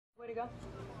to go?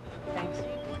 Thanks.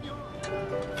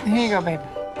 Here you go, babe.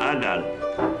 I got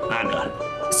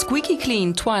it.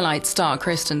 Squeaky-clean Twilight star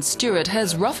Kristen Stewart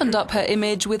has roughened up her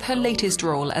image with her latest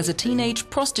role as a teenage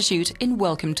prostitute in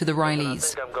Welcome to the Rileys.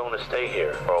 I think I'm going to stay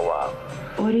here for a while.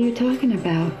 What are you talking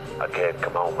about? I can't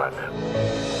come home right now.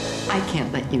 I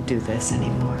can't let you do this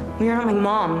anymore. You're not my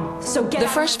mom, so get The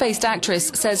out. fresh-faced actress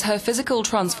says her physical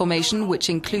transformation, which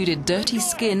included dirty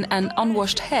skin and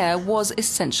unwashed hair, was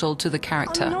essential to the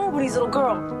character. I'm nobody's little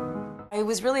girl. I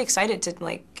was really excited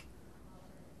to,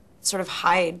 sort of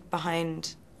hide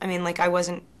behind... I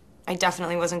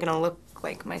definitely wasn't going to look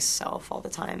like myself all the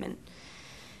time. And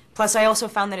plus, I also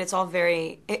found that it's all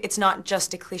it's not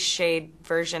just a cliched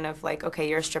version of, okay,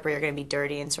 you're a stripper, you're going to be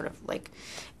dirty, and sort of,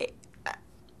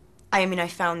 I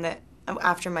found that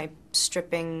after my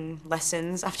stripping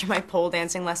lessons, after my pole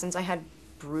dancing lessons, I had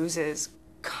bruises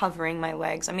covering my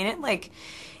legs.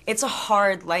 It's a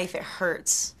hard life, it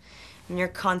hurts. And you're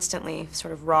constantly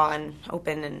sort of raw and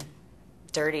open and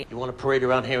dirty. You want to parade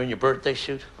around here in your birthday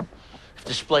suit? If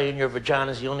displaying your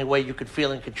vagina is the only way you could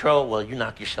feel in control, well, you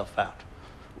knock yourself out.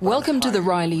 Welcome to the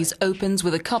Rileys opens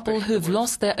with a couple who've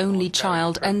lost their only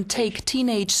child and take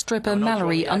teenage stripper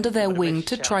Mallory under their wing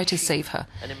to try to save her.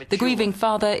 The grieving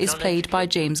father is played by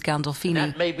James Gandolfini.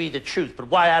 That may be the truth, but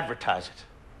why advertise it?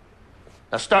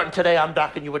 Now, starting today, I'm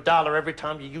docking you $1 every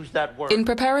time you use that word. In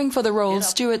preparing for the role,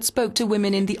 Stewart spoke to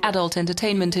women in the adult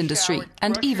entertainment industry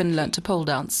and even learnt to pole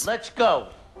dance. Let's go.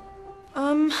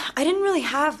 I didn't really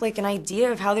have, an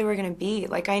idea of how they were going to be.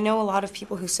 I know a lot of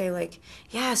people who say,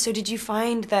 yeah, so did you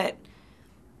find that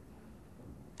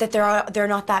they're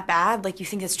not that bad? You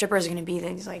think that strippers are going to be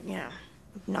these,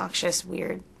 obnoxious,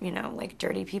 weird,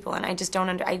 dirty people. And I just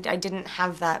I didn't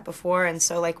have that before. And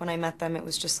so, when I met them, it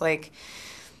was just,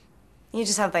 you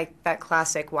just have, that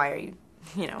classic, why are you,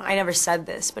 I never said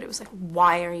this, but it was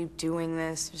why are you doing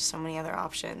this? There's so many other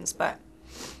options. But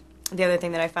the other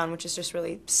thing that I found, which is just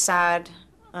really sad,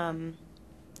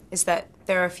 is that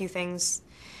there are a few things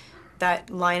that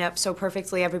line up so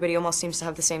perfectly. Everybody almost seems to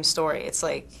have the same story. It's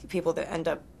people that end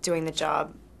up doing the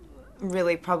job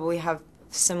really probably have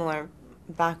similar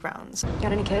backgrounds.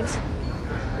 Got any kids?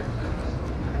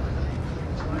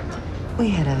 We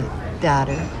had a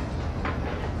daughter.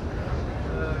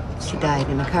 She died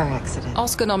in a car accident.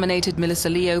 Oscar-nominated Melissa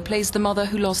Leo plays the mother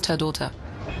who lost her daughter.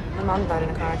 My mom died in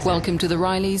a car accident. Welcome to the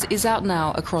Rileys is out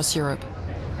now across Europe.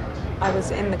 I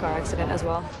was in the car accident as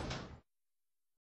well.